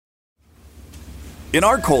In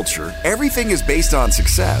our culture, everything is based on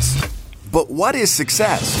success. But what is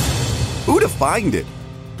success? Who defined it?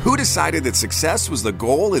 Who decided that success was the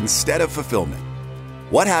goal instead of fulfillment?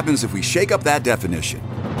 What happens if we shake up that definition?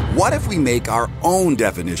 What if we make our own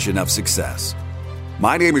definition of success?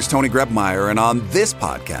 My name is Tony Grebmeyer, and on this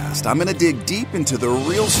podcast, I'm going to dig deep into the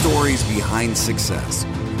real stories behind success.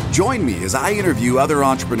 Join me as I interview other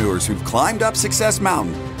entrepreneurs who've climbed up Success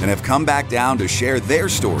Mountain and have come back down to share their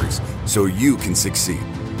stories so you can succeed.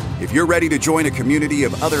 If you're ready to join a community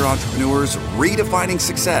of other entrepreneurs redefining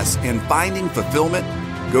success and finding fulfillment,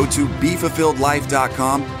 go to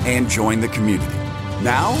BeFulfilledLife.com and join the community.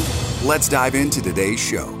 Now, let's dive into today's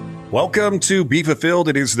show. Welcome to Be Fulfilled.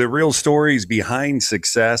 It is the real stories behind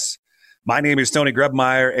success. My name is Tony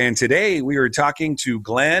Grebmeyer, and today we are talking to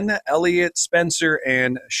Glenn, Elliot, Spencer,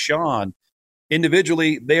 and Sean.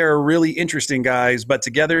 Individually, they are really interesting guys, but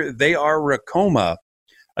together they are Rakoma,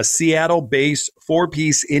 a Seattle-based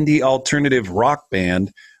four-piece indie alternative rock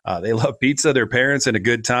band. They love pizza, their parents, and a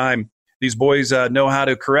good time. These boys know how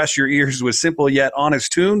to caress your ears with simple yet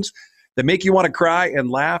honest tunes that make you want to cry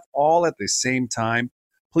and laugh all at the same time.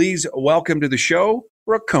 Please welcome to the show,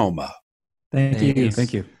 Rakoma. Thank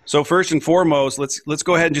you. So first and foremost, let's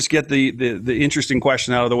go ahead and just get the interesting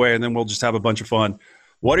question out of the way, and then we'll just have a bunch of fun.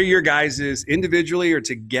 What are your guys' individually or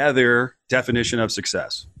together definition of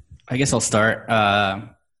success? I guess I'll start.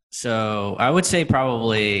 So I would say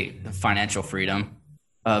probably the financial freedom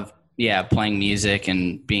of playing music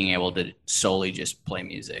and being able to solely just play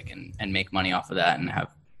music and make money off of that and have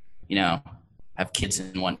kids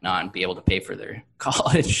and whatnot and be able to pay for their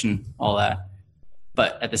college and all that.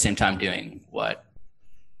 But at the same time doing what,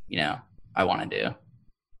 I want to do.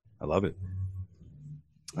 I love it.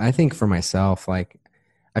 I think for myself, I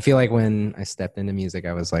feel like when I stepped into music,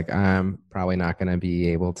 I was like, I'm probably not going to be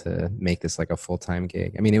able to make this like a full-time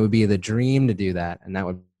gig. I mean, it would be the dream to do that, and that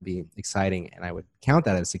would be exciting, and I would count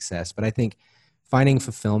that as success. But I think finding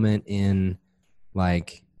fulfillment in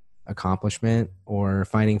accomplishment, or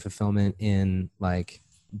finding fulfillment in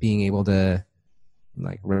being able to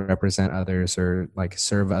represent others or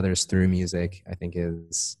serve others through music, I think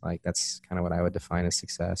is that's kind of what I would define as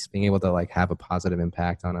success. Being able to have a positive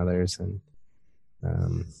impact on others and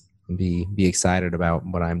be excited about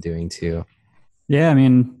what I'm doing too. Yeah, I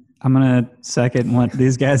mean, I'm gonna second what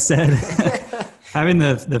these guys said. Having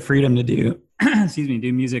the freedom to do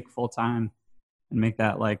do music full time and make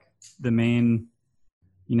that the main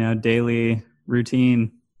daily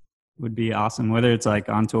routine would be awesome, whether it's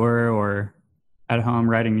on tour or at home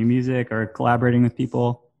writing new music or collaborating with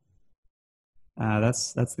people.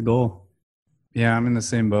 That's the goal. Yeah, I'm in the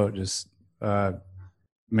same boat. Just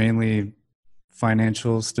mainly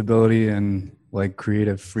financial stability and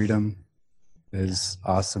creative freedom is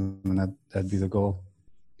awesome, and that'd be the goal.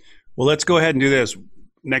 Well, let's go ahead and do this.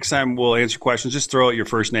 Next time we'll answer questions. Just throw out your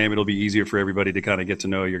first name. It'll be easier for everybody to kind of get to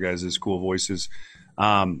know your guys' cool voices.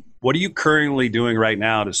 What are you currently doing right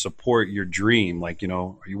now to support your dream? Are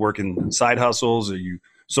you working side hustles? Are you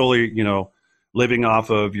solely, living off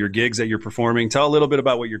of your gigs that you're performing? Tell a little bit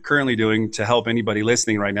about what you're currently doing to help anybody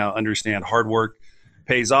listening right now understand hard work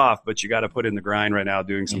pays off, but you got to put in the grind right now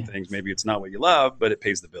doing some things. Maybe it's not what you love, but it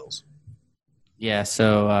pays the bills. Yeah.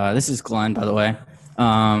 So this is Glenn, by the way.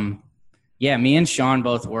 Me and Sean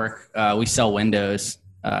both work. We sell windows.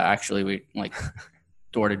 Actually, we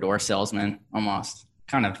door-to-door salesman almost.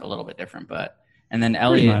 Kind of a little bit different, and then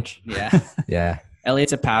Elliot. Yeah. Yeah.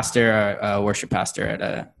 Elliot's a pastor, a worship pastor at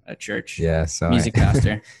a church. Yeah. So music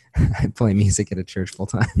pastor. I play music at a church full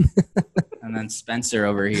time. And then Spencer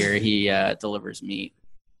over here, he delivers meat.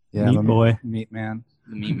 Yeah, meat boy. Meat man.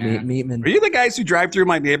 The meat man. Meat man. Are you the guys who drive through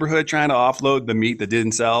my neighborhood trying to offload the meat that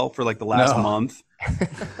didn't sell for the last month?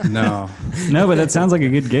 No, but that sounds like a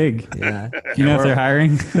good gig. Yeah. Do you know if they're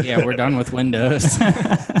hiring? Yeah, we're done with windows.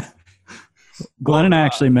 Glenn and I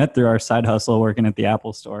actually met through our side hustle working at the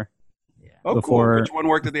Apple Store. Yeah. Oh, cool. Which one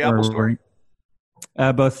worked at the Apple Store?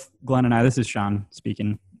 Both Glenn and I. This is Sean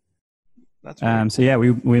speaking. That's weird. So yeah,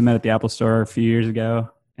 we met at the Apple Store a few years ago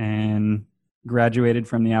and graduated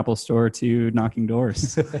from the Apple Store to knocking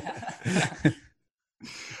doors.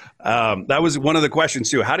 That was one of the questions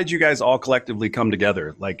too. How did you guys all collectively come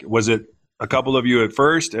together? Was it a couple of you at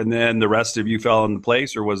first and then the rest of you fell into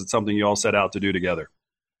place, or was it something you all set out to do together?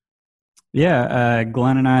 Yeah,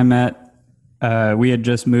 Glenn and I met. We had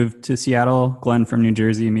just moved to Seattle. Glenn from New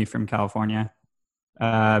Jersey, me from California.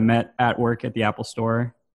 Met at work at the Apple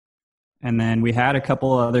Store. And then we had a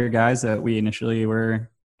couple other guys that we initially were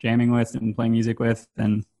jamming with and playing music with.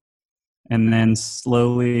 And then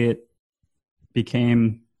slowly it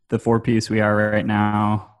became the four-piece we are right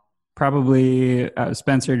now. Probably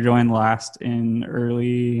Spencer joined last in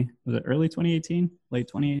early 2018, late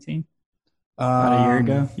 2018, about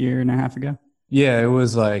a year and a half ago. Yeah, it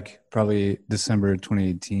was like probably December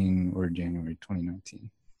 2018 or January 2019.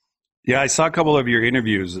 Yeah, I saw a couple of your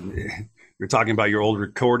interviews. You're talking about your old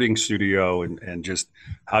recording studio and just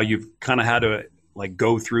how you've kind of had to like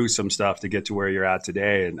go through some stuff to get to where you're at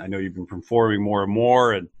today. And I know you've been performing more and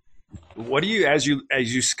more. And what do you, as you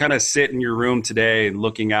kind of sit in your room today and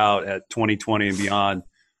looking out at 2020 and beyond,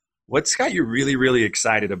 what's got you really, really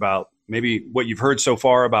excited about maybe what you've heard so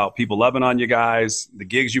far about people loving on you guys, the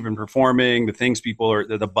gigs you've been performing, the things people are,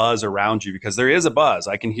 the buzz around you, because there is a buzz.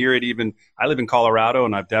 I can hear it even, I live in Colorado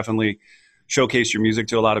and I've definitely showcased your music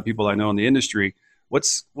to a lot of people I know in the industry.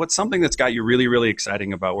 What's something that's got you really, really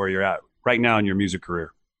exciting about where you're at right now in your music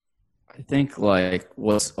career? I think like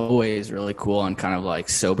what's always really cool and kind of like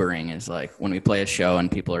sobering is like when we play a show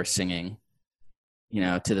and people are singing, you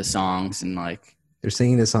know, to the songs and like they're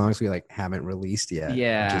singing the songs we like haven't released yet.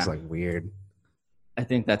 Yeah. Which is like weird. I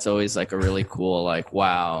think that's always like a really cool, like,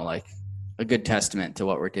 wow, like a good testament to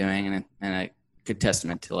what we're doing and a good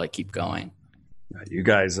testament to like keep going. You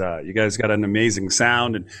guys got an amazing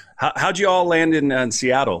sound. And how'd you all land in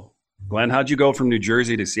Seattle? Glenn, how'd you go from New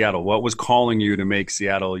Jersey to Seattle? What was calling you to make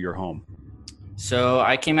Seattle your home? So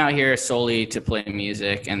I came out here solely to play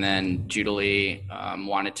music, and then Judalee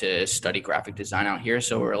wanted to study graphic design out here.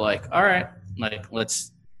 So we're like, all right, like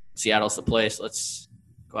Seattle's the place. Let's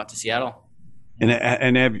go out to Seattle.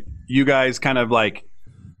 And have you guys kind of like,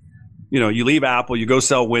 you know, you leave Apple, you go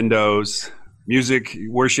sell windows, music,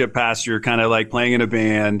 worship pastor, kind of like playing in a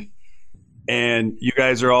band. And you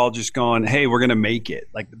guys are all just going, hey, we're going to make it.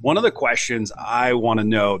 Like one of the questions I want to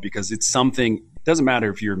know, because it's something, it doesn't matter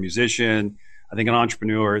if you're a musician, I think an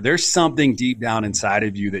entrepreneur, there's something deep down inside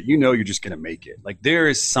of you that you know you're just going to make it. Like there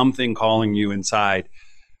is something calling you inside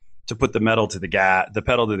to put the pedal to the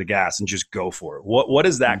gas and just go for it. What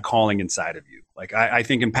is that calling inside of you? Like I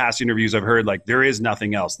think in past interviews I've heard like there is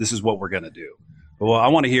nothing else. This is what we're going to do. Well, I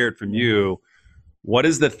want to hear it from you. What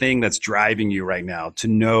is the thing that's driving you right now to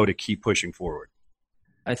know to keep pushing forward?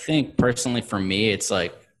 I think personally for me, it's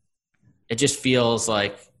like, it just feels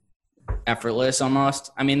like effortless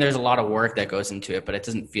almost. I mean, there's a lot of work that goes into it, but it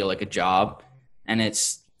doesn't feel like a job. And it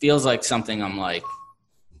feels like something I'm like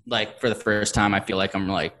for the first time, I feel like I'm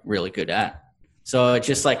like really good at. So it's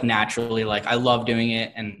just like naturally, like I love doing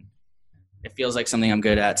it and it feels like something I'm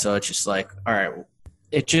good at. So it's just like, all right,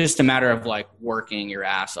 it's just a matter of like working your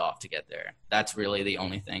ass off to get there. That's really the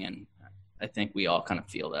only thing. And I think we all kind of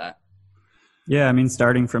feel that. Yeah. I mean,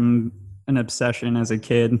 starting from an obsession as a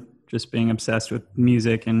kid, just being obsessed with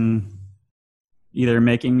music and either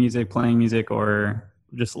making music, playing music, or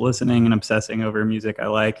just listening and obsessing over music I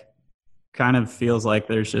like, kind of feels like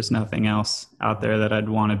there's just nothing else out there that I'd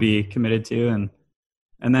want to be committed to.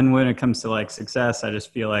 And then when it comes to like success, I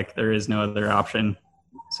just feel like there is no other option.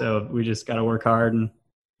 So we just got to work hard and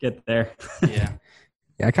get there. Yeah.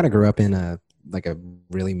 Yeah. I kind of grew up in a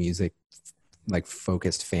really music like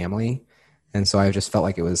focused family. And so I just felt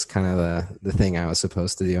like it was kind of the thing I was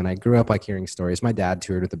supposed to do. And I grew up like hearing stories. My dad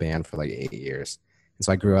toured with the band for like 8 years. And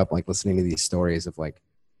so I grew up like listening to these stories of like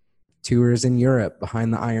tours in Europe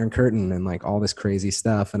behind the Iron Curtain and like all this crazy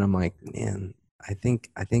stuff. And I'm like, man, I think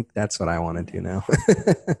that's what I want to do now.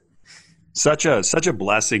 Such a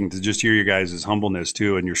blessing to just hear your guys' humbleness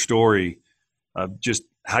too, and your story of just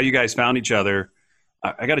how you guys found each other.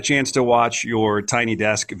 I got a chance to watch your Tiny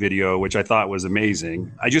Desk video, which I thought was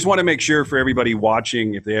amazing. I just want to make sure for everybody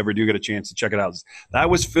watching, if they ever do get a chance to check it out, that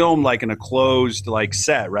was filmed like in a closed like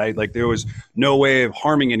set, right? Like there was no way of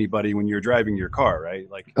harming anybody when you're driving your car, right?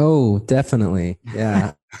 Like, oh, definitely.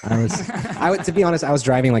 Yeah. To be honest, I was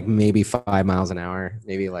driving like maybe 5 miles an hour,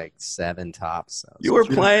 maybe like 7 tops. So you were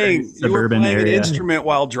playing an area. instrument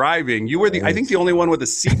while driving. You were I think the only one with a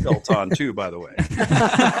seatbelt on too, by the way.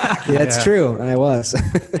 Yeah, it's true. I was.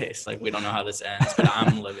 It's like, we don't know how this ends, but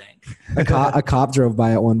I'm living. A cop drove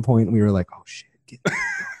by at one point and we were like, oh shit,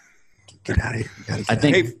 get out of here. You gotta get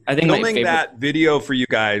I think filming that video for you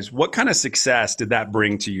guys, what kind of success did that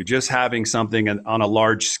bring to you? Just having something on a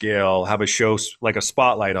large scale, have a show like a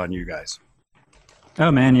spotlight on you guys.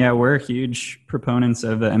 Oh man, yeah, we're huge proponents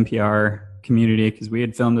of the NPR community because we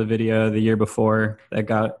had filmed a video the year before that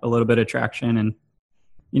got a little bit of traction, and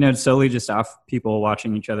you know, solely just off people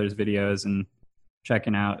watching each other's videos and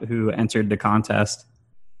checking out who entered the contest.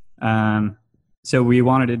 So we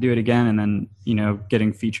wanted to do it again, and then, you know,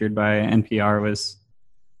 getting featured by NPR was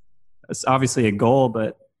obviously a goal,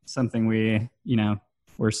 but something we, you know,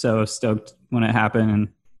 were so stoked when it happened, and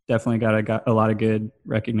definitely got a lot of good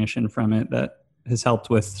recognition from it that has helped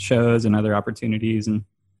with shows and other opportunities. And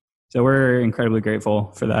So we're incredibly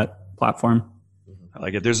grateful for that platform. I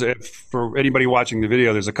like it. For anybody watching the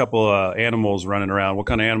video, there's a couple animals running around. What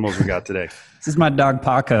kind of animals we got today? This is my dog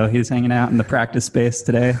Paco. He's hanging out in the practice space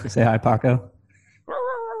today. Say hi, Paco.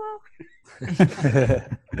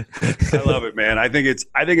 I love it, man. I think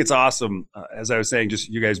it's awesome. As I was saying, just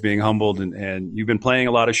you guys being humbled and you've been playing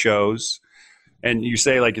a lot of shows, and you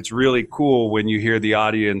say like it's really cool when you hear the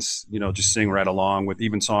audience, just sing right along with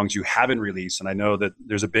even songs you haven't released. And I know that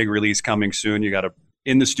there's a big release coming soon. You got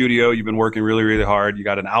in the studio. You've been working really, really hard. You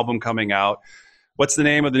got an album coming out. What's the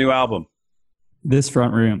name of the new album? This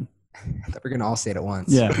Front Room. I thought we're gonna all say it at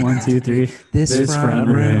once. Yeah, 1, 2, 3. This front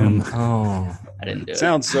room. Oh, I didn't do it.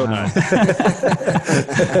 Sounds so nice.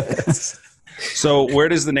 So where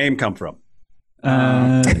does the name come from?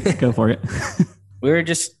 Go for it. We were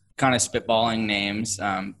just kind of spitballing names,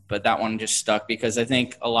 but that one just stuck because I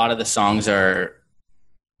think a lot of the songs are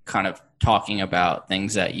kind of talking about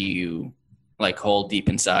things that you like hold deep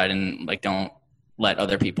inside and like don't let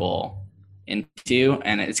other people into.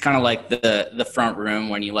 And it's kind of like the front room.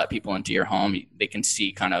 When you let people into your home, they can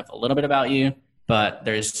see kind of a little bit about you, but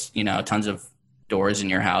there's tons of doors in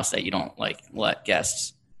your house that you don't like let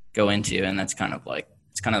guests go into. And that's kind of like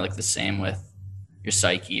the same with your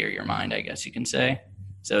psyche or your mind, I guess you can say.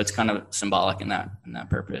 So it's kind of symbolic in that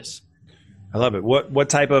purpose. I love it. What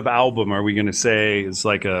type of album are we going to say is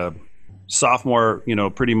like a sophomore,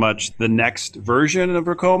 pretty much the next version of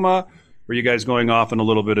Racoma? Or are you guys going off in a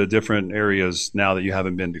little bit of different areas now that you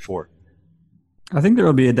haven't been before? I think there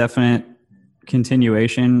will be a definite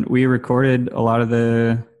continuation. We recorded a lot of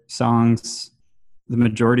the songs, the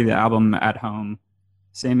majority of the album at home,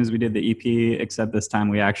 same as we did the EP, except this time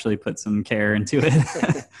we actually put some care into it.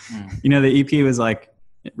 The EP was like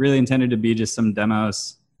really intended to be just some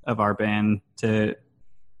demos of our band.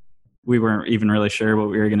 We weren't even really sure what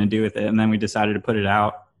we were going to do with it, and then we decided to put it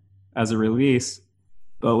out as a release.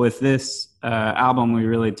 But with this album, we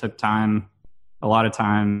really took a lot of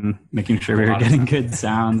time, making sure we were getting good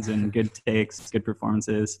sounds and good takes, good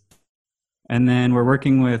performances. And then we're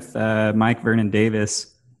working with Mike Vernon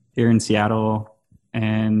Davis here in Seattle,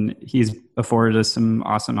 and he's afforded us some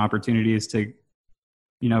awesome opportunities to,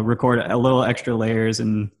 record a little extra layers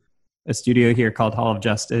in a studio here called Hall of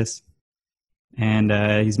Justice. And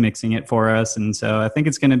he's mixing it for us. And so I think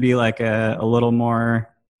it's going to be like a little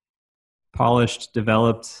more polished,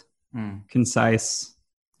 developed, concise,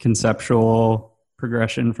 conceptual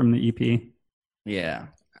progression from the EP. Yeah.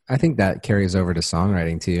 I think that carries over to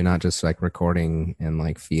songwriting too, not just like recording and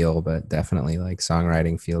like feel, but definitely like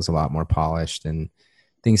songwriting feels a lot more polished, and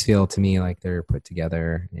things feel to me like they're put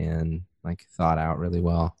together and like thought out really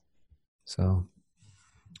well. So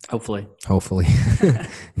hopefully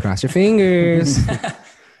cross your fingers.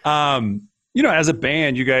 As a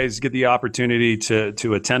band, you guys get the opportunity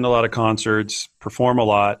to attend a lot of concerts, perform a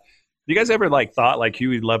lot. You guys ever like thought like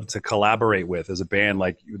who you'd love to collaborate with as a band?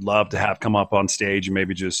 Like you'd love to have come up on stage and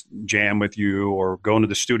maybe just jam with you or go into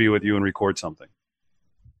the studio with you and record something?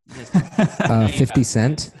 50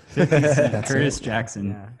 Cent. Curtis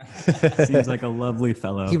Jackson. Yeah. Seems like a lovely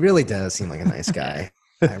fellow. He really does seem like a nice guy.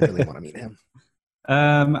 I really want to meet him.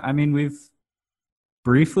 We've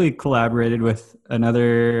briefly collaborated with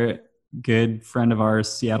another good friend of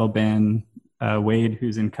ours, Seattle band, Wade,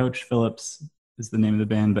 who's in Coach Phillips is the name of the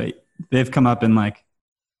band, but they've come up and like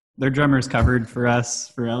their drummer's covered for us,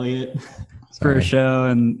 for Elliot, for a show,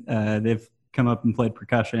 and they've come up and played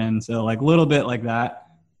percussion. So like a little bit like that,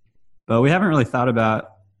 but we haven't really thought about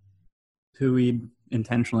who we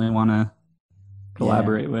intentionally want to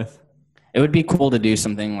collaborate with. It would be cool to do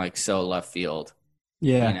something like so left field.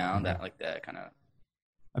 Yeah. That like that kind of.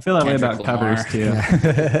 I feel that Kendrick way about Lamar. covers too.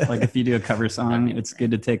 Like if you do a cover song, it's good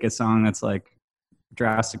to take a song that's like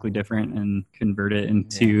drastically different and convert it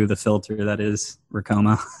into the filter that is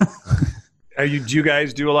Racoma. Do you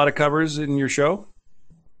guys do a lot of covers in your show?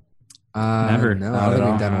 Never. No, I don't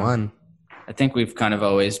think we've done one. I think we've kind of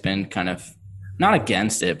always been kind of not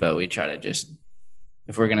against it, but we try to just,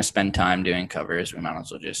 if we're going to spend time doing covers, we might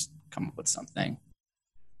as well just come up with something.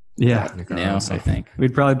 Yeah. I think.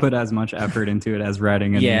 We'd probably put as much effort into it as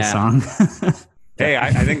writing a new song. Hey,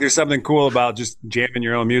 I think there's something cool about just jamming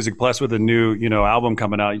your own music. Plus, with a new, album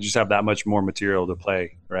coming out, you just have that much more material to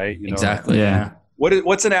play, right? Exactly. Yeah.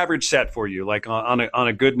 What's an average set for you? Like on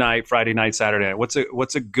a good night, Friday night, Saturday night.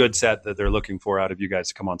 What's a good set that they're looking for out of you guys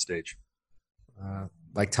to come on stage?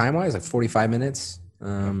 Like time wise, like 45 minutes.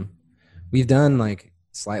 We've done like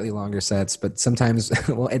slightly longer sets, but sometimes,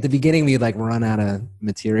 well, at the beginning we'd like run out of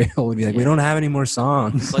material. We'd be like, we don't have any more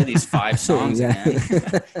songs. Play these 5 songs, man.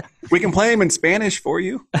 We can play them in Spanish for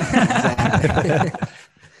you.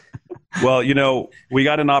 Well, we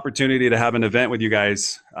got an opportunity to have an event with you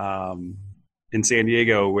guys in San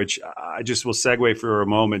Diego, which I just will segue for a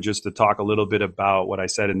moment just to talk a little bit about what I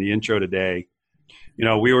said in the intro today.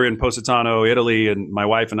 We were in Positano, Italy, and my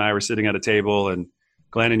wife and I were sitting at a table, and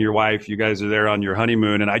Glenn and your wife, you guys are there on your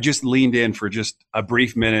honeymoon. And I just leaned in for just a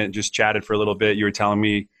brief minute and just chatted for a little bit. You were telling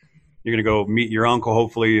me you're going to go meet your uncle,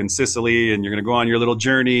 hopefully in Sicily, and you're going to go on your little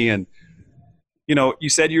journey. And, you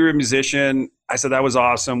said you were a musician. I said, that was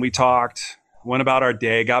awesome. We talked, went about our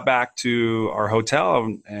day, got back to our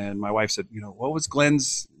hotel. And my wife said, what was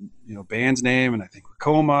Glenn's, band's name? And I think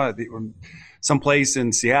Coma, someplace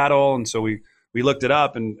in Seattle. And so we looked it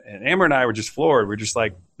up, and Amber and I were just floored. We're just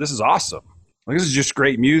like, this is awesome. Like, this is just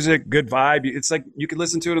great music, good vibe. It's like you could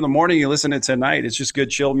listen to it in the morning, you listen to it at night. It's just good,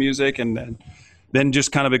 chill music. And then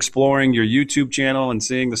just kind of exploring your YouTube channel and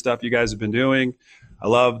seeing the stuff you guys have been doing. I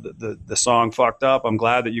love the song Fucked Up. I'm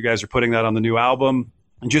glad that you guys are putting that on the new album,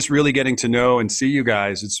 and just really getting to know and see you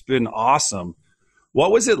guys. It's been awesome.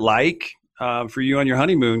 What was it like for you on your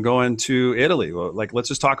honeymoon going to Italy? Well, let's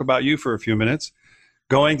just talk about you for a few minutes.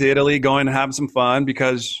 Going to Italy, going to have some fun,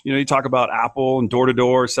 because, you talk about Apple and door to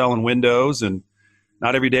door selling windows, and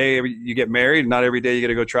not every day you get married, and not every day you get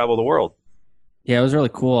to go travel the world. Yeah, it was really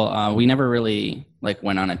cool. We never really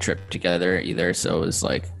went on a trip together either. So it was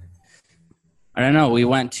I don't know. We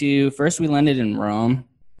landed in Rome,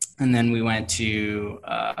 and then we went to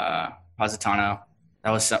Positano.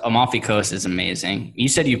 That was Amalfi Coast is amazing. You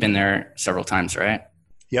said you've been there several times, right?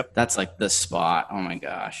 Yep. That's the spot. Oh my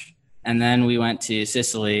gosh. And then we went to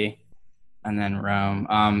Sicily, and then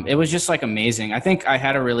Rome. It was just amazing. I think I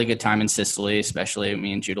had a really good time in Sicily, especially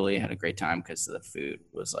me and Julie had a great time because the food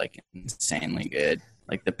was insanely good.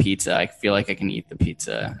 The pizza, I feel like I can eat the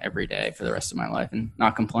pizza every day for the rest of my life and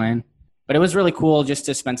not complain. But it was really cool just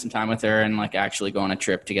to spend some time with her and actually go on a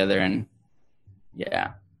trip together. And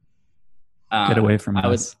yeah. Get away from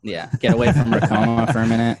us. Get away from Racoma for a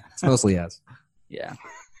minute. It's mostly us. Yeah.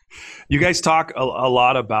 You guys talk a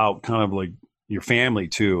lot about kind of your family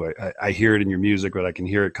too. I hear it in your music, but I can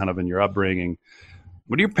hear it kind of in your upbringing.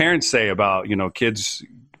 What do your parents say about, kids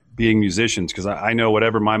being musicians? Because I know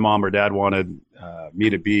whatever my mom or dad wanted me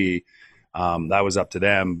to be, that was up to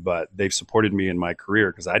them, but they've supported me in my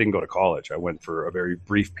career because I didn't go to college. I went for a very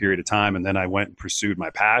brief period of time, and then I went and pursued my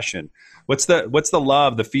passion. What's the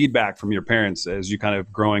love, the feedback from your parents as you kind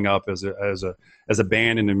of growing up as a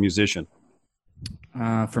band and a musician?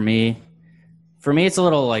 For me, it's a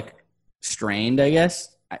little strained, I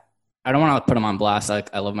guess. I don't want to put them on blast.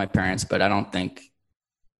 I love my parents, but I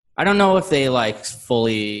don't know if they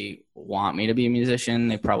fully want me to be a musician.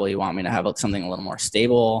 They probably want me to have something a little more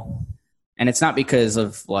stable. And it's not because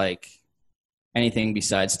of anything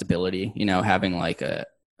besides stability, having a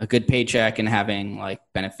good paycheck and having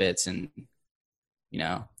benefits, and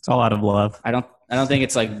it's all out of love. I don't think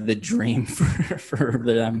it's the dream for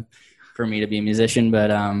them, for me to be a musician, but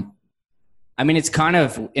it's kind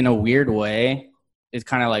of, in a weird way, it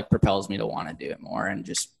kind of propels me to want to do it more and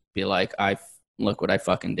just be look what I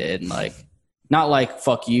fucking did, and not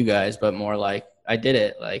fuck you guys, but more I did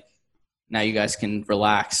it. Now you guys can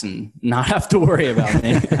relax and not have to worry about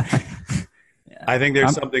me. Yeah. I think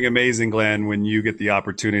there's something amazing, Glenn, when you get the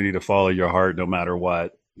opportunity to follow your heart no matter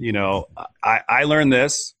what. I learned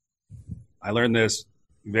this. I learned this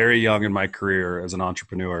very young in my career as an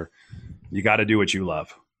entrepreneur. You got to do what you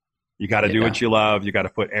love. You got to do what you love. You got to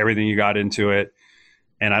put everything you got into it.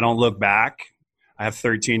 And I don't look back. I have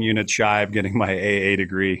 13 units shy of getting my AA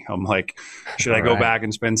degree. I'm should I go back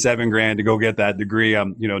and spend $7,000 to go get that degree?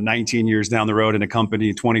 I'm, 19 years down the road in a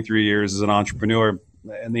company, 23 years as an entrepreneur.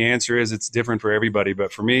 And the answer is it's different for everybody.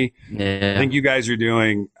 But for me, I think you guys are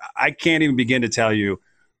doing, I can't even begin to tell you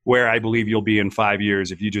where I believe you'll be in 5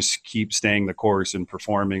 years if you just keep staying the course and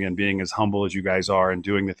performing and being as humble as you guys are and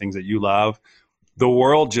doing the things that you love. The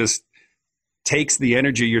world just takes the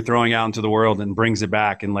energy you're throwing out into the world and brings it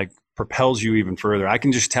back and propels you even further. I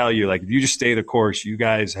can just tell you, if you just stay the course, you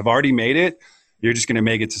guys have already made it. You're just going to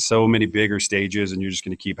make it to so many bigger stages, and you're just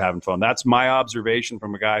going to keep having fun. That's my observation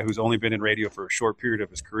from a guy who's only been in radio for a short period of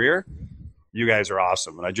his career. You guys are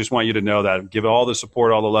awesome. And I just want you to know that. Give all the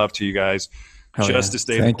support, all the love to you guys to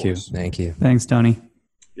stay the course. Thank you. Thanks, Tony.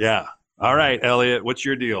 Yeah. All right, Elliot, what's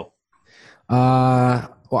your deal?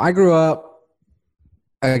 Well, I grew up,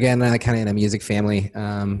 again, kind of in a music family.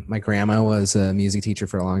 My grandma was a music teacher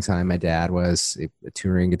for a long time. My dad was a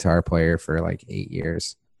touring guitar player for 8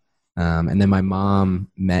 years. And then my mom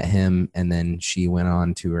met him, and then she went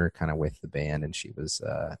on tour kind of with the band, and she was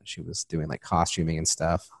doing costuming and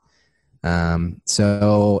stuff.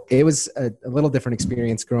 So it was a little different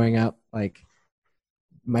experience growing up.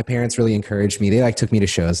 my parents really encouraged me. They like took me to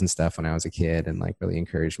shows and stuff when I was a kid and like really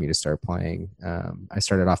encouraged me to start playing. I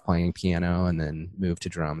started off playing piano and then moved to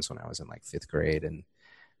drums when I was in like 5th grade. And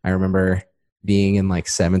I remember being in like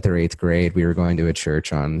 7th or 8th grade, we were going to a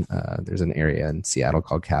church on, there's an area in Seattle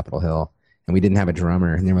called Capitol Hill, and we didn't have a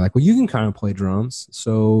drummer. And they were like, well, you can kind of play drums,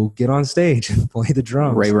 so get on stage and play the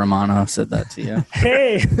drums. Ray Romano said that to you.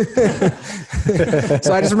 Hey.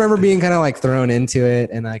 So I just remember being kind of like thrown into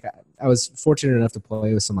it. And like, I was fortunate enough to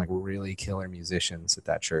play with some like really killer musicians at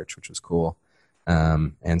that church, which was cool.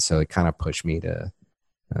 And so it kind of pushed me to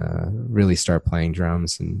really start playing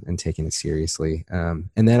drums and taking it seriously. And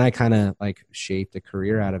then I kind of like shaped a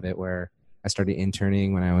career out of it where I started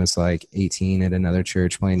interning when I was like 18 at another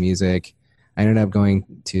church playing music. I ended up going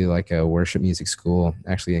to like a worship music school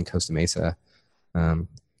actually in Costa Mesa.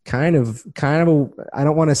 Kind of I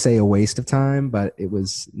don't want to say a waste of time, but it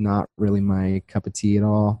was not really my cup of tea at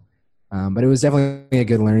all. But it was definitely a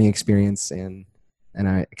good learning experience. And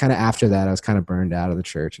I kind of, after that, I was kind of burned out of the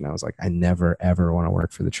church, and I was like, I never, ever want to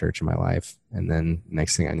work for the church in my life. And then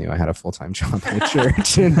next thing I knew, I had a full-time job at the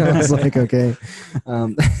church, and I was like, okay.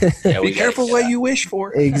 Be careful what you wish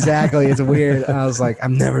for. Exactly. It's weird. I was like,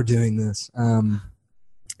 I'm never doing this. And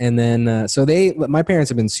then, so my parents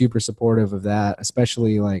have been super supportive of that,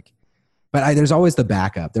 especially like, but there's always the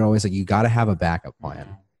backup. They're always like, you got to have a backup plan.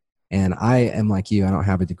 And I am like you. I don't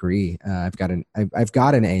have a degree. I've got an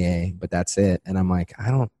AA, but that's it. And I'm like, I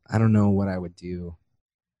don't know what I would do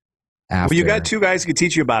after. Well, you got 2 guys who could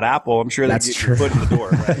teach you about Apple. I'm sure that's true. Foot in the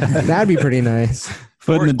door. Right? That'd be pretty nice.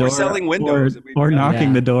 Foot in the door, or selling windows, or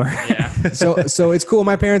knocking the door. Yeah. So it's cool.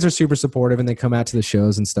 My parents are super supportive, and they come out to the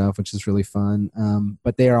shows and stuff, which is really fun.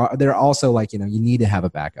 But they're also like, you need to have a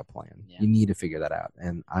backup plan. Yeah. You need to figure that out.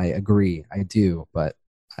 And I agree. I do, but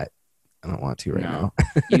I don't want to now.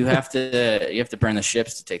 You have to burn the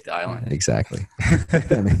ships to take the island. Exactly.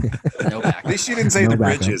 No backup. At least you didn't say the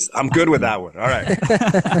bridges. I'm good with that one. All right.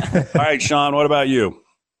 All right, Sean, what about you?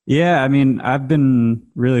 Yeah, I mean, I've been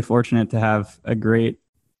really fortunate to have a great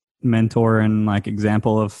mentor and like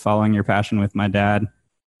example of following your passion with my dad,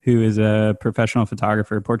 who is a professional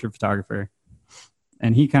photographer, portrait photographer.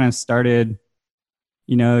 And he kind of started,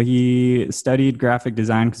 he studied graphic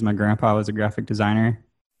design because my grandpa was a graphic designer.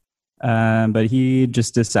 But he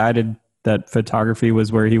just decided that photography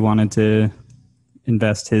was where he wanted to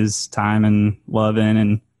invest his time and love in,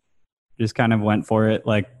 and just kind of went for it.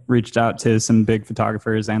 Like reached out to some big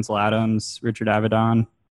photographers, Ansel Adams, Richard Avedon,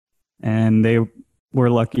 and they were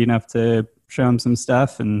lucky enough to show him some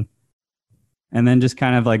stuff. And then just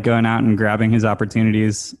kind of like going out and grabbing his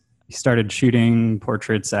opportunities. He started shooting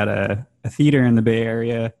portraits at a theater in the Bay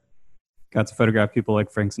Area, got to photograph people like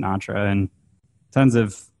Frank Sinatra and tons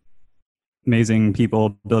of amazing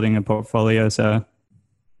people building a portfolio. So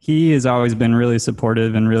he has always been really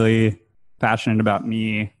supportive and really passionate about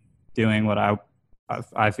me doing what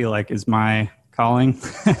I feel like is my calling.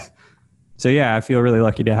 So yeah, I feel really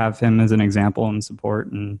lucky to have him as an example and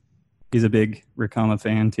support. And he's a big Racoma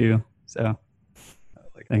fan too. So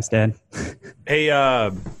thanks, Dad. Hey,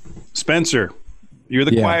 Spencer, you're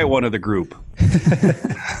the quiet one of the group.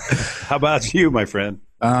 How about you, my friend?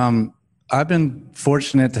 I've been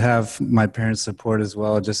fortunate to have my parents' support as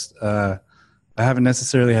well. Just I haven't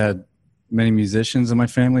necessarily had many musicians in my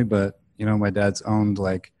family, but my dad's owned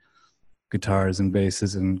like guitars and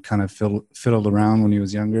basses and kind of fiddled around when he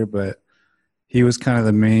was younger. But he was kind of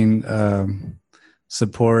the main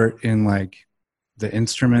support in like the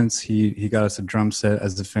instruments. He got us a drum set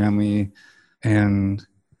as a family, and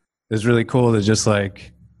it was really cool to just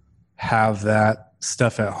like have that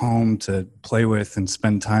stuff at home to play with and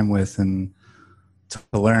spend time with and to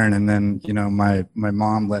learn. And then my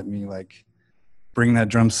mom let me like bring that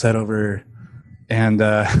drum set over and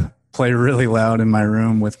play really loud in my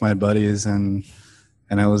room with my buddies, and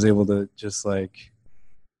I was able to just like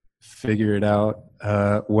figure it out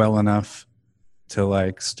well enough to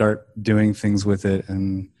like start doing things with it.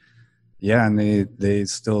 And they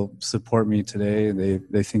still support me today.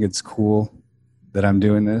 They think it's cool that I'm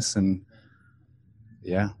doing this. And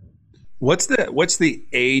yeah. What's the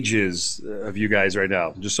ages of you guys right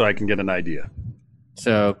now, just so I can get an idea?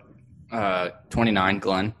 So 29,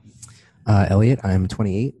 Glenn. Elliot, I'm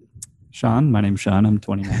 28. Sean, my name's Sean. I'm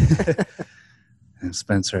 29. And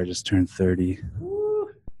Spencer, I just turned 30.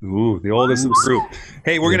 Ooh, the oldest of the group.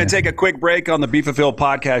 Hey, we're going to take a quick break on the Be Fulfilled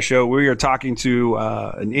podcast show. We are talking to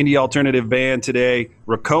an indie alternative band today,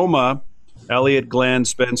 Racoma. Elliot, Glenn,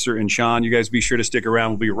 Spencer, and Sean. You guys be sure to stick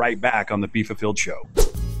around. We'll be right back on the Be Fulfilled show.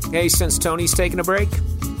 Hey, since Tony's taking a break,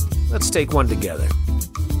 let's take one together.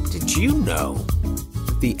 Did you know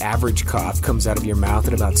that the average cough comes out of your mouth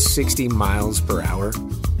at about 60 miles per hour?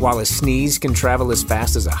 while a sneeze can travel as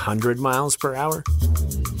fast as 100 miles per hour?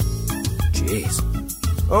 Jeez.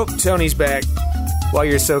 Oh, Tony's back. While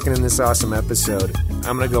you're soaking in this awesome episode,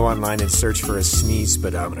 I'm going to go online and search for a sneeze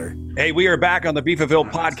speedometer. Hey, we are back on the Be Fulfilled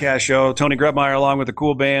podcast show. Tony Grebmeyer along with the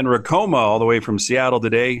cool band Racoma all the way from Seattle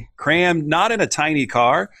today. Crammed not in a tiny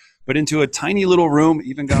car, but into a tiny little room.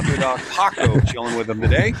 Even got their dog Paco chilling with them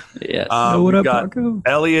today. Yes. What up, got Paco?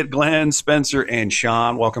 Elliot, Glenn, Spencer, and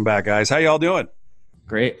Sean. Welcome back, guys. How y'all doing?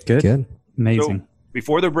 Great. Good. Amazing. So,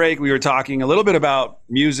 before the break, we were talking a little bit about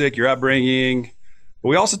music, your upbringing. But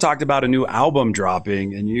we also talked about a new album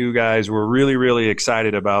dropping, and you guys were really, really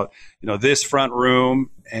excited about, this front room.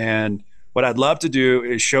 And what I'd love to do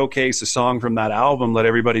is showcase a song from that album, let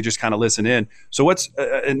everybody just kind of listen in. So what's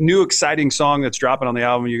a new exciting song that's dropping on the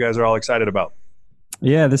album you guys are all excited about?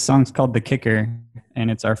 Yeah, this song's called The Kicker,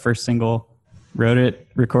 and it's our first single. Wrote it,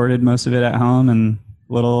 recorded most of it at home, and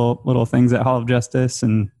little things at Hall of Justice.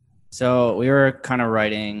 And So we were kind of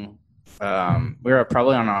writing, we were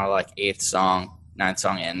probably on our like 9th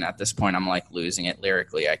song in. At this point, I'm like losing it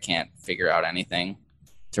lyrically. I can't figure out anything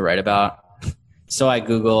to write about. So I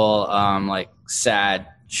Google like sad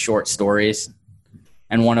short stories.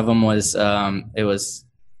 And one of them was,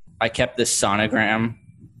 I kept this sonogram,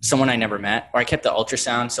 someone I never met, or I kept the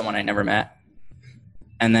ultrasound, someone I never met.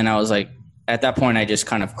 And then I was like, at that point, I just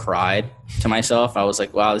kind of cried to myself. I was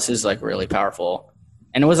like, wow, this is like really powerful.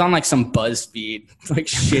 And it was on like some BuzzFeed, like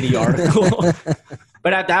shitty article.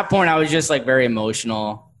 But at that point, I was just like very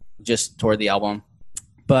emotional just toward the album.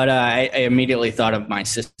 But I immediately thought of my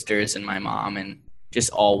sisters and my mom and just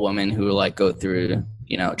all women who like go through,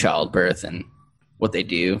 childbirth and what they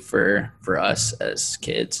do for us as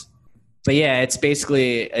kids. But yeah,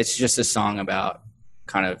 it's just a song about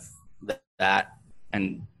kind of that.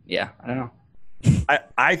 And yeah, I don't know.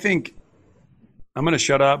 I think I'm going to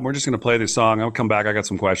shut up. We're just going to play this song. I'll come back. I got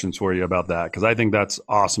some questions for you about that because I think that's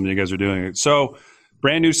awesome that you guys are doing it. So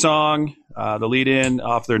brand new song, the lead in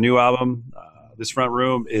off their new album. This front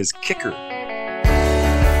room is Kicker.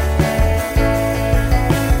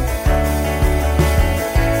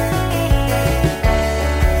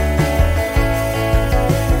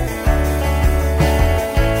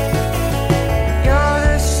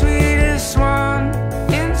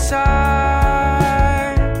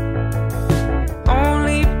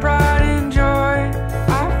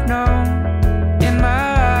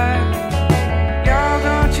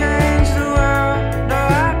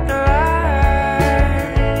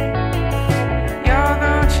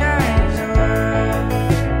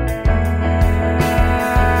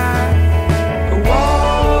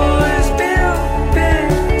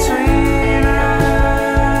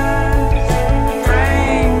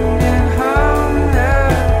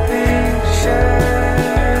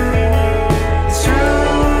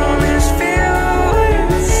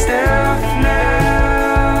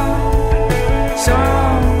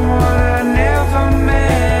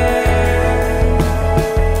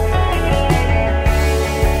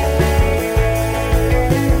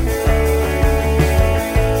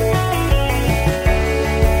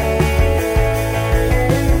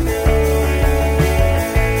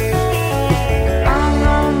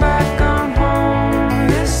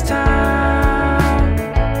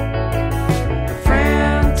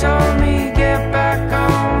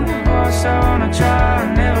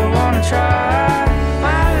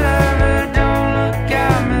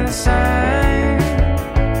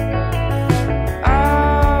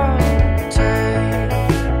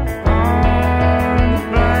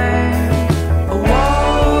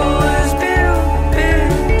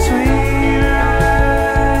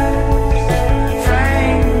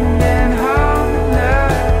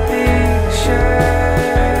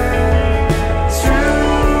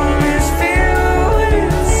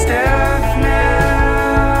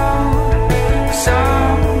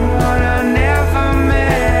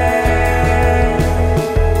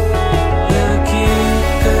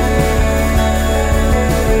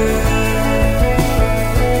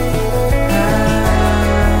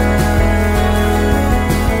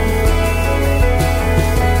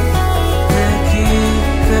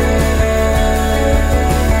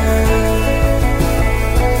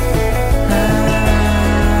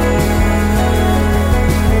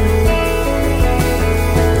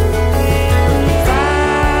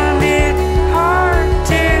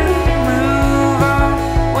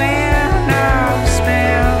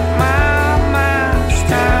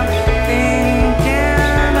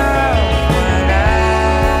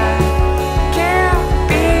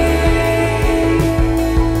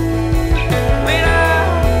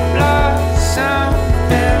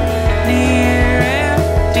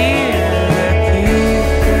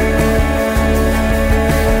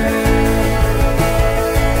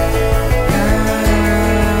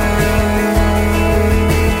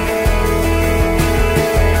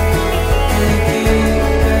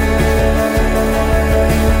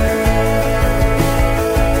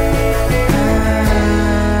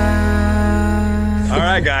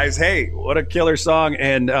 Hey, what a killer song.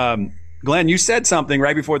 And Glenn, you said something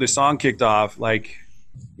right before the song kicked off. Like,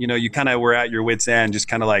 you know, you kind of were at your wit's end, just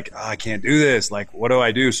kind of like, oh, I can't do this. Like, what do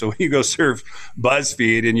I do? So you go serve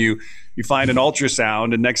BuzzFeed and you find an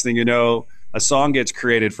ultrasound, and next thing you know, a song gets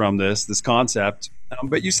created from this concept.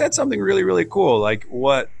 But you said something really, really cool. Like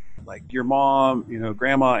what, like your mom, you know,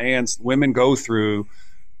 grandma, aunts, women go through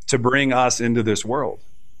to bring us into this world.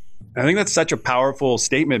 I think that's such a powerful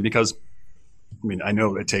statement because, I mean, I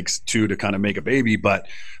know it takes two to kind of make a baby, but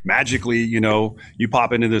magically, you know, you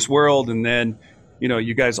pop into this world and then, you know,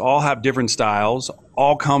 you guys all have different styles,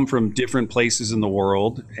 all come from different places in the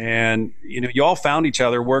world. And, you know, you all found each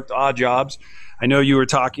other, worked odd jobs. I know you were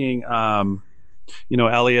talking, you know,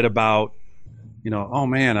 Elliot, about, you know, oh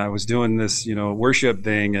man, I was doing this, you know, worship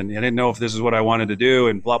thing and I didn't know if this is what I wanted to do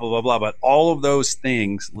and blah, blah, blah, blah. But all of those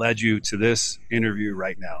things led you to this interview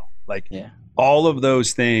right now. Like all of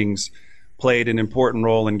those things played an important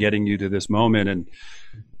role in getting you to this moment. And,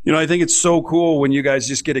 you know, I think it's so cool when you guys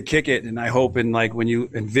just get to kick it. And I hope in like when you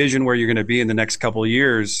envision where you're going to be in the next couple of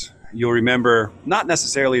years, you'll remember not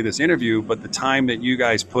necessarily this interview, but the time that you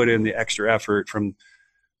guys put in, the extra effort from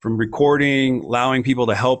recording, allowing people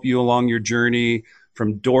to help you along your journey,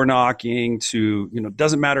 from door knocking to, you know,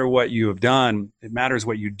 doesn't matter what you have done. It matters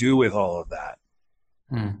what you do with all of that.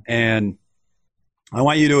 And I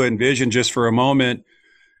want you to envision just for a moment,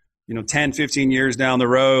 you know, 10, 15 years down the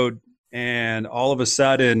road, and all of a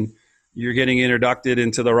sudden you're getting introduced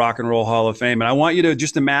into the Rock and Roll Hall of Fame. And I want you to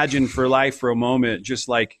just imagine for life for a moment, just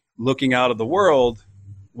like looking out of the world,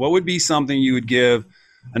 what would be something you would give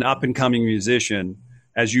an up and coming musician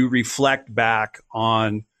as you reflect back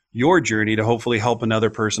on your journey to hopefully help another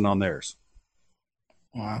person on theirs?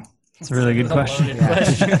 Wow. That's a really good question.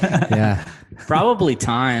 Yeah. Probably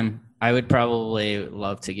time. I would probably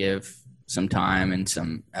love to give some time and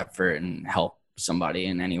some effort and help somebody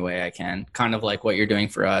in any way I can. Kind of like what you're doing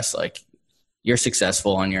for us. Like, you're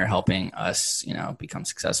successful and you're helping us, you know, become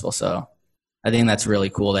successful. So I think that's really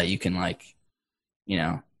cool that you can, like, you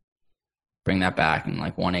know, bring that back and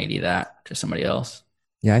like 180 that to somebody else.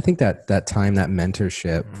 Yeah, I think that time, that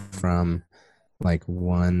mentorship from like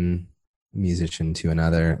one musician to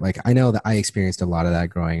another, like I know that I experienced a lot of that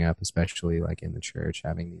growing up, especially like in the church,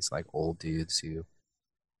 having these like old dudes who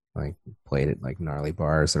like played at like gnarly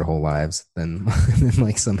bars their whole lives, then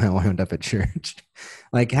like somehow wound up at church.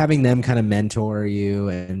 Like having them kind of mentor you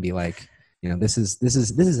and be like, you know, this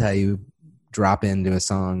is how you drop into a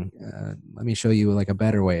song. Let me show you like a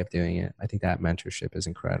better way of doing it. I think that mentorship is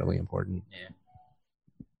incredibly important. Yeah.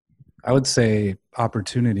 I would say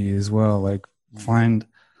opportunity as well, like find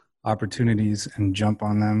opportunities and jump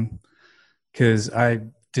on them, because I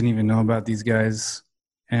didn't even know about these guys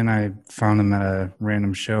and I found them at a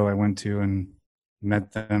random show I went to and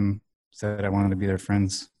met them, said I wanted to be their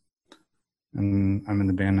friends, and I'm in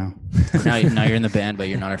the band now. Now you're in the band, but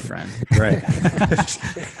you're not our friend. Right.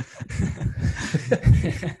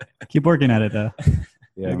 Keep working at it though.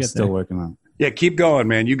 Yeah, I'm still working on it. Yeah, keep going,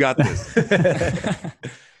 man. You got this.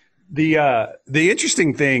 The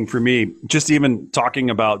interesting thing for me, just even talking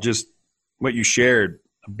about just what you shared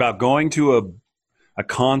about going to a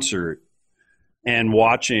concert and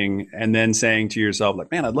watching and then saying to yourself, like,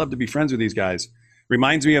 man, I'd love to be friends with these guys.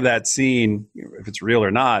 Reminds me of that scene, if it's real or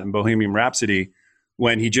not, in Bohemian Rhapsody,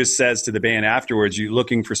 when he just says to the band afterwards, you're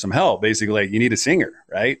looking for some help. Basically, like, you need a singer,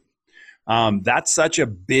 right? That's such a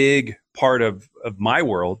big part of my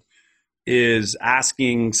world, is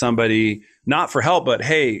asking somebody not for help, but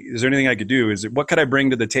hey, is there anything I could do? What could I bring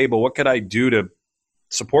to the table? What could I do to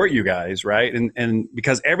support you guys, right? And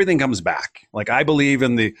because everything comes back. Like, I believe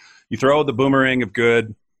in you throw the boomerang of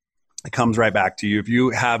good, it comes right back to you. If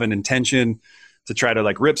you have an intention to try to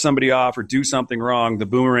like rip somebody off or do something wrong, the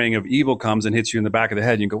boomerang of evil comes and hits you in the back of the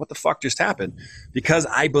head. And you go, what the fuck just happened? Because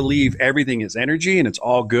I believe everything is energy and it's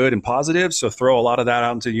all good and positive. So throw a lot of that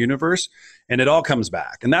out into the universe and it all comes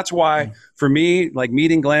back. And that's why for me, like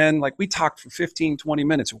meeting Glenn, like we talked for 15, 20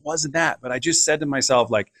 minutes. It wasn't that, but I just said to myself,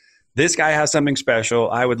 like, this guy has something special.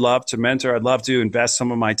 I would love to mentor. I'd love to invest some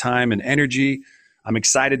of my time and energy. I'm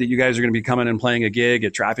excited that you guys are going to be coming and playing a gig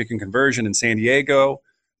at Traffic and Conversion in San Diego.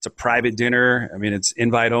 It's a private dinner. I mean, it's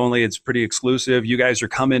invite only. It's pretty exclusive. You guys are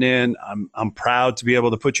coming in. I'm proud to be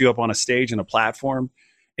able to put you up on a stage and a platform,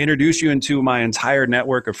 introduce you into my entire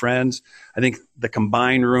network of friends. I think the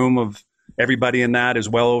combined room of everybody in that is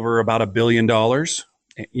well over about $1 billion.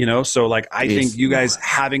 You know, so like, I think you guys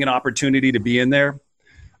having an opportunity to be in there,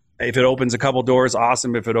 if it opens a couple doors,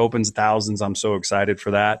 awesome. If it opens thousands, I'm so excited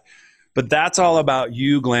for that. But that's all about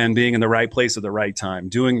you, Glenn, being in the right place at the right time,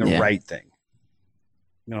 doing the right thing.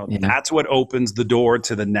 That's what opens the door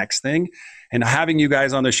to the next thing. And having you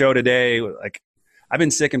guys on the show today, like, I've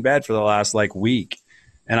been sick in bed for the last like week.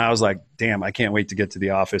 And I was like, damn, I can't wait to get to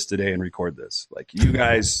the office today and record this. Like, you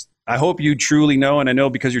guys, I hope you truly know, and I know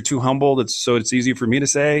because you're too humbled, it's easy for me to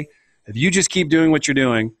say, if you just keep doing what you're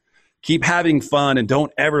doing, keep having fun, and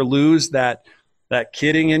don't ever lose that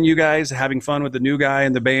kidding in you guys, having fun with the new guy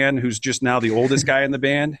in the band who's just now the oldest guy in the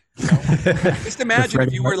band. Just imagine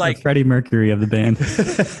if you were like Freddie Mercury of the band.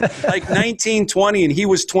 like 19, 20, and he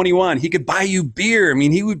was 21. He could buy you beer. I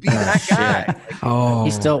mean, he would be that guy.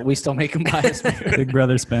 We still make him buy us beer. Big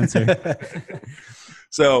brother Spencer.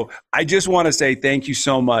 So I just want to say thank you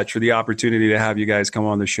so much for the opportunity to have you guys come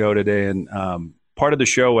on the show today. And part of the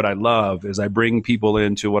show, what I love is I bring people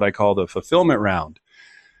into what I call the fulfillment round.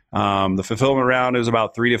 The fulfillment round is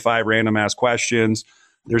about 3 to 5 random ass questions.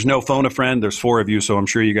 There's no phone a friend. There's 4 of you, so I'm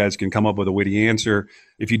sure you guys can come up with a witty answer.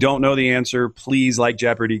 If you don't know the answer, please, like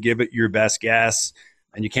Jeopardy, give it your best guess.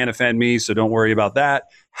 And you can't offend me, so don't worry about that.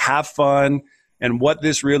 Have fun. And what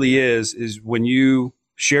this really is when you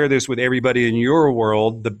share this with everybody in your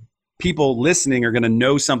world, the people listening are going to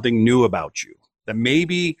know something new about you that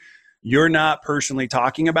maybe you're not personally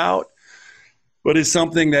talking about, but it's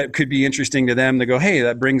something that could be interesting to them to go, hey,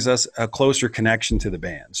 that brings us a closer connection to the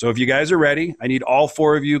band. So if you guys are ready, I need all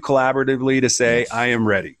 4 of you collaboratively to say, I am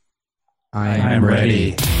ready. I am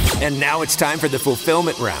ready. And now it's time for the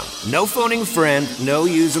fulfillment round. No phoning friend, no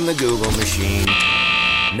using the Google machine,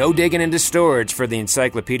 no digging into storage for the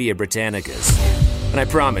Encyclopedia Britannicas. And I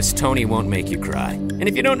promise Tony won't make you cry. And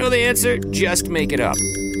if you don't know the answer, just make it up.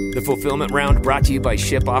 The fulfillment round brought to you by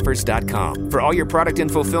shipoffers.com for all your product and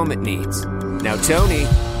fulfillment needs. Now, Tony,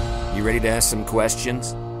 you ready to ask some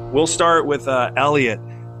questions? We'll start with Elliot.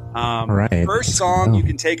 All right. First song you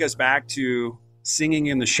can take us back to singing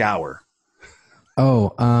in the shower.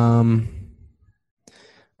 Oh,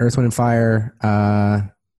 Earth, Wind, and Fire.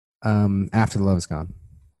 After the Love Is Gone.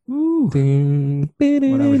 Ooh. What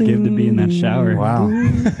I would give to be in that shower. Wow.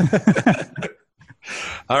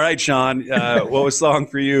 All right, Sean. What was song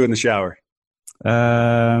for you in the shower?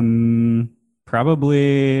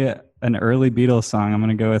 Probably an early Beatles song. I'm going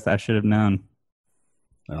to go with I Should Have Known.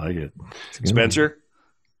 I like it. Spencer?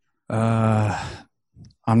 I'm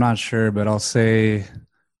not sure, but I'll say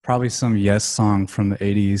probably some Yes song from the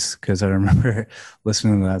 80s because I remember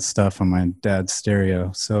listening to that stuff on my dad's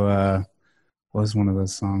stereo. So what was one of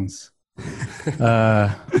those songs?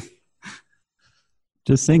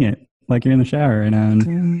 Just sing it like you're in the shower. And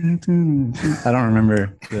I don't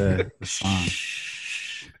remember the song.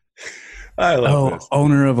 I love this.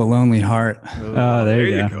 Owner of a Lonely Heart. Oh, there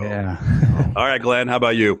you go. Yeah. All right, Glenn, how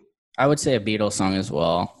about you? I would say a Beatles song as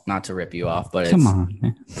well. Not to rip you off, but Come on,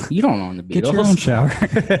 man. You don't own the Beatles. Get your own shower.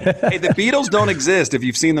 Hey, the Beatles don't exist if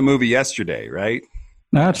you've seen the movie Yesterday, right?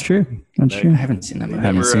 No, that's true. That's true. I haven't seen that movie. I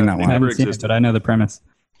haven't seen that one. I Never haven't seen it, existed. but I know the premise.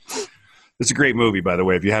 It's a great movie, by the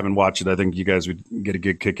way. If you haven't watched it, I think you guys would get a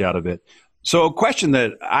good kick out of it. So a question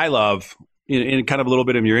that I love, in kind of a little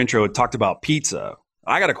bit of your intro, it talked about pizza.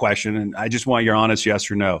 I got a question, and I just want your honest yes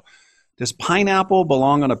or no. Does pineapple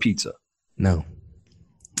belong on a pizza? No.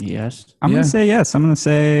 Yes. I'm going to say yes. I'm going to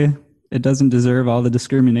say it doesn't deserve all the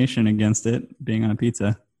discrimination against it being on a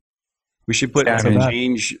pizza. We should put a Yeah.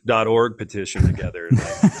 change.org petition together.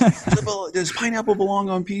 Does pineapple belong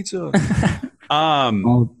on pizza?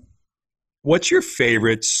 What's your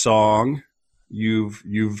favorite song you've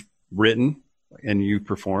written and you've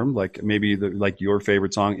performed? Like maybe like your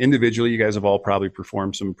favorite song individually. You guys have all probably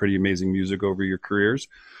performed some pretty amazing music over your careers.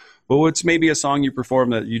 But what's maybe a song you perform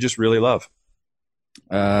that you just really love?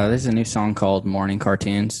 There's a new song called Morning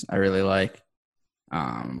Cartoons I really like.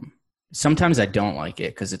 Sometimes I don't like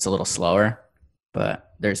it because it's a little slower,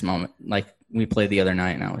 but there's a moment like we played the other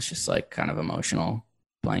night and I was just like kind of emotional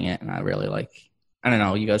playing it, and I really like, I don't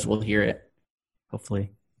know, you guys will hear it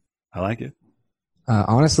hopefully. I like it.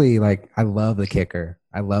 Honestly, like I love The Kicker.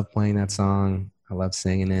 I love playing that song. I love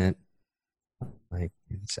singing it. Like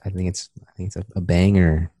I think it's a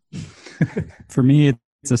banger. For me,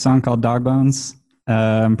 it's a song called Dog Bones.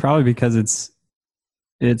 Probably because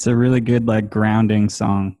it's a really good like grounding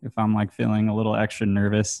song. If I'm like feeling a little extra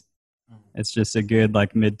nervous, it's just a good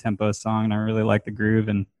like mid-tempo song, and I really like the groove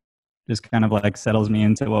and just kind of like settles me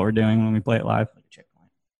into what we're doing when we play it live.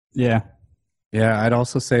 Yeah. Yeah, I'd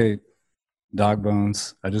also say Dog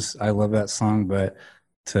Bones. I love that song, but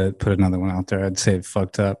to put another one out there, I'd say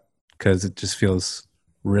Fucked Up because it just feels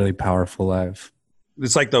really powerful live.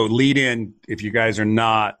 It's like the lead in, if you guys are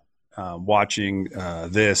not watching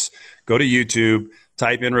this, go to YouTube,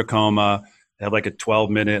 type in Racoma, have like a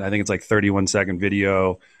 12-minute, I think it's like 31-second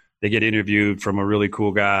video. They get interviewed from a really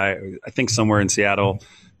cool guy, I think somewhere in Seattle.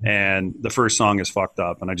 And the first song is Fucked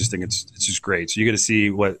Up. And I just think it's just great. So you get to see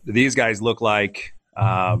what these guys look like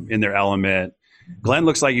in their element. Glenn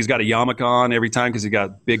looks like he's got a yarmulke on every time because he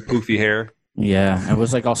got big poofy hair. Yeah, it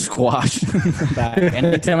was like all squashed in the back.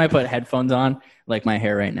 Anytime I put headphones on, like my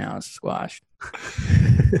hair right now is squashed.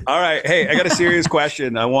 All right. Hey, I got a serious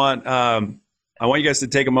question. I want you guys to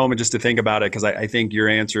take a moment just to think about it because I think your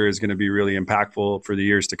answer is going to be really impactful for the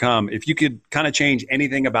years to come. If you could kind of change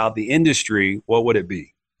anything about the industry, what would it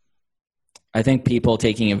be? I think people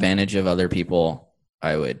taking advantage of other people,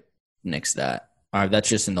 I would nix that. That's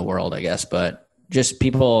just in the world, I guess, but just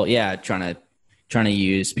people, trying to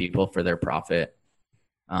use people for their profit.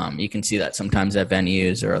 You can see that sometimes at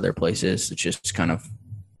venues or other places. It's just kind of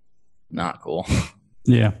not cool.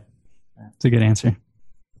 Yeah, it's a good answer.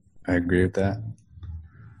 I agree with that.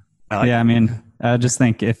 I mean, I just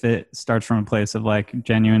think if it starts from a place of like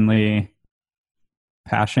genuinely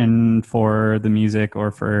passion for the music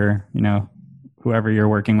or for, whoever you're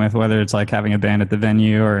working with, whether it's like having a band at the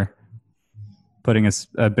venue or putting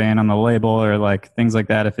a band on the label or like things like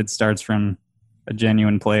that, if it starts from a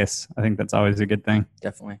genuine place, I think that's always a good thing.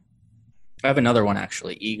 Definitely. I have another one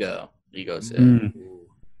actually. Ego is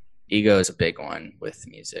a big one with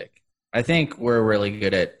music. I think we're really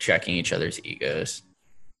good at checking each other's egos.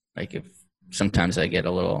 Like if sometimes I get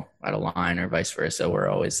a little out of line or vice versa, we're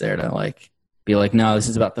always there to like be like, no, this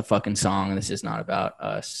is about the fucking song. This is not about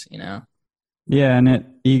us, Yeah, and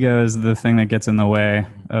ego is the thing that gets in the way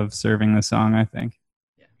of serving the song, I think.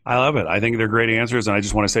 I love it. I think they're great answers. And I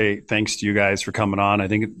just want to say thanks to you guys for coming on. I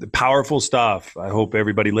think the powerful stuff. I hope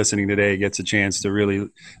everybody listening today gets a chance to really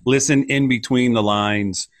listen in between the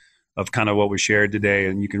lines of kind of what was shared today.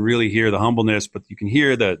 And you can really hear the humbleness, but you can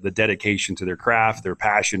hear the dedication to their craft, their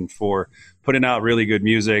passion for putting out really good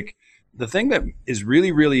music. The thing that is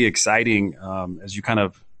really, really exciting as you kind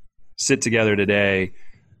of sit together today,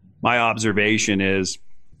 my observation is,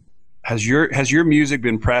 has your music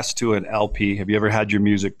been pressed to an LP? Have you ever had your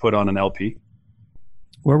music put on an LP?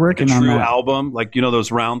 We're working like a on true that. album, like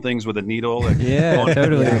those round things with a needle, like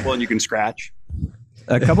totally. and you can scratch.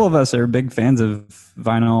 A couple of us are big fans of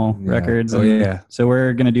vinyl records. So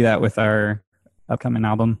we're going to do that with our upcoming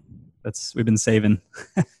album. We've been saving.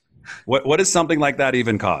 What does something like that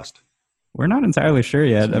even cost? We're not entirely sure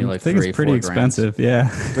yet. I think it's pretty expensive. Yeah.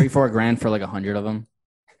 $3,000-$4,000 for like 100 of them.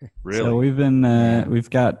 Really? So we've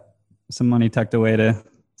got some money tucked away to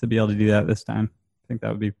be able to do that this time. I think that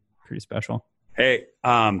would be pretty special. Hey,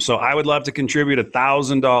 so I would love to contribute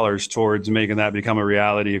 $1,000 towards making that become a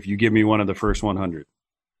reality if you give me one of the first 100.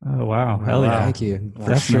 Oh, wow. Hell yeah. Thank you.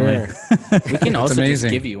 Definitely. We can also just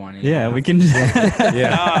give you one. Yeah, we can.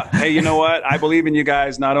 Hey, you know what? I believe in you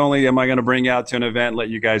guys. Not only am I going to bring you out to an event, let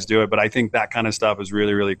you guys do it, but I think that kind of stuff is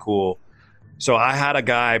really, really cool. So I had a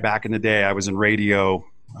guy back in the day. I was in radio.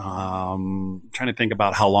 Trying to think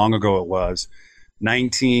about how long ago it was.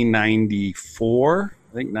 1994,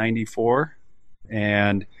 I think 94.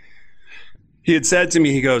 And he had said to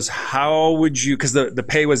me, he goes, how would you, because the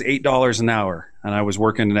pay was $8 an hour and I was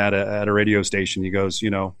working at a radio station. He goes,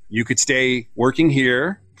 you could stay working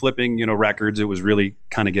here, flipping, records. It was really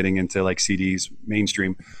kind of getting into like CDs,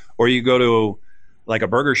 mainstream. Or you go to like a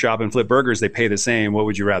burger shop and flip burgers, they pay the same. What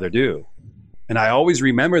would you rather do? And I always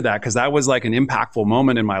remember that because that was like an impactful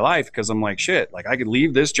moment in my life because I'm like, shit, like I could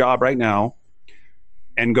leave this job right now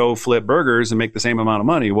and go flip burgers and make the same amount of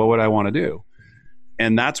money. What would I want to do?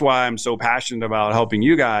 And that's why I'm so passionate about helping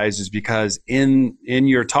you guys is because in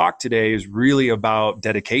your talk today is really about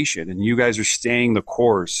dedication and you guys are staying the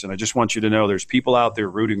course. And I just want you to know there's people out there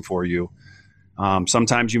rooting for you.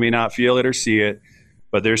 Sometimes you may not feel it or see it,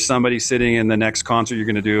 but there's somebody sitting in the next concert you're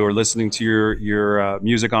going to do or listening to your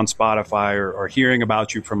music on Spotify or hearing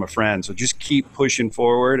about you from a friend. So just keep pushing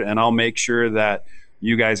forward and I'll make sure that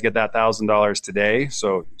you guys get that $1,000 today.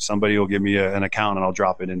 So somebody will give me an account and I'll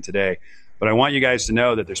drop it in today. But I want you guys to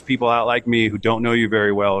know that there's people out like me who don't know you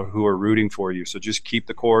very well or who are rooting for you. So just keep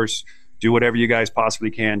the course, do whatever you guys possibly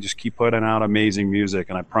can. Just keep putting out amazing music.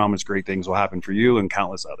 And I promise great things will happen for you and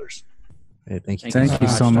countless others. Hey, thank you. Thank you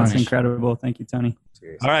so much. That's incredible. Thank you, Tony.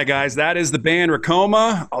 All right, guys, that is the band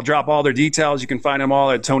Racoma. I'll drop all their details. You can find them all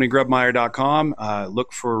at TonyGrubmeyer.com.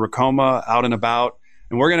 Look for Racoma out and about.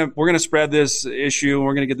 And we're gonna spread this issue. And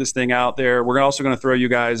we're gonna get this thing out there. We're also gonna throw you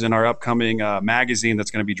guys in our upcoming magazine that's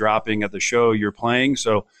gonna be dropping at the show you're playing.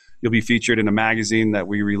 So you'll be featured in a magazine that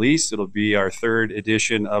we release. It'll be our 3rd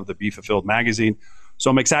edition of the Be Fulfilled magazine. So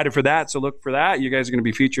I'm excited for that. So look for that. You guys are gonna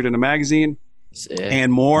be featured in a magazine.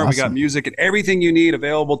 And more. Awesome. We got music and everything you need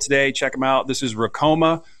available today. Check them out. This is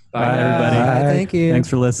Racoma. Bye, everybody. Bye. Thank you. Thanks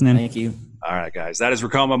for listening. Thank you. All right, guys. That is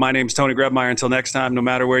Racoma. My name's Tony Grebmeyer. Until next time, no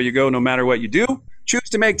matter where you go, no matter what you do, choose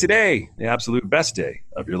to make today the absolute best day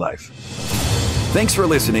of your life. Thanks for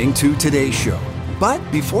listening to today's show. But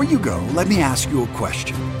before you go, let me ask you a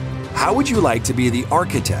question. How would you like to be the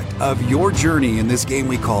architect of your journey in this game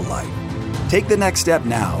we call life? Take the next step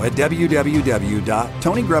now at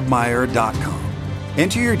www.tonygrebmeyer.com.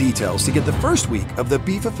 Enter your details to get the first week of the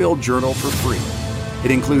Be Fulfilled Journal for free.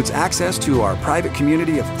 It includes access to our private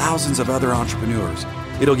community of thousands of other entrepreneurs.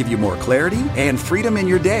 It'll give you more clarity and freedom in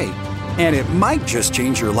your day, and it might just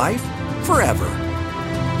change your life forever.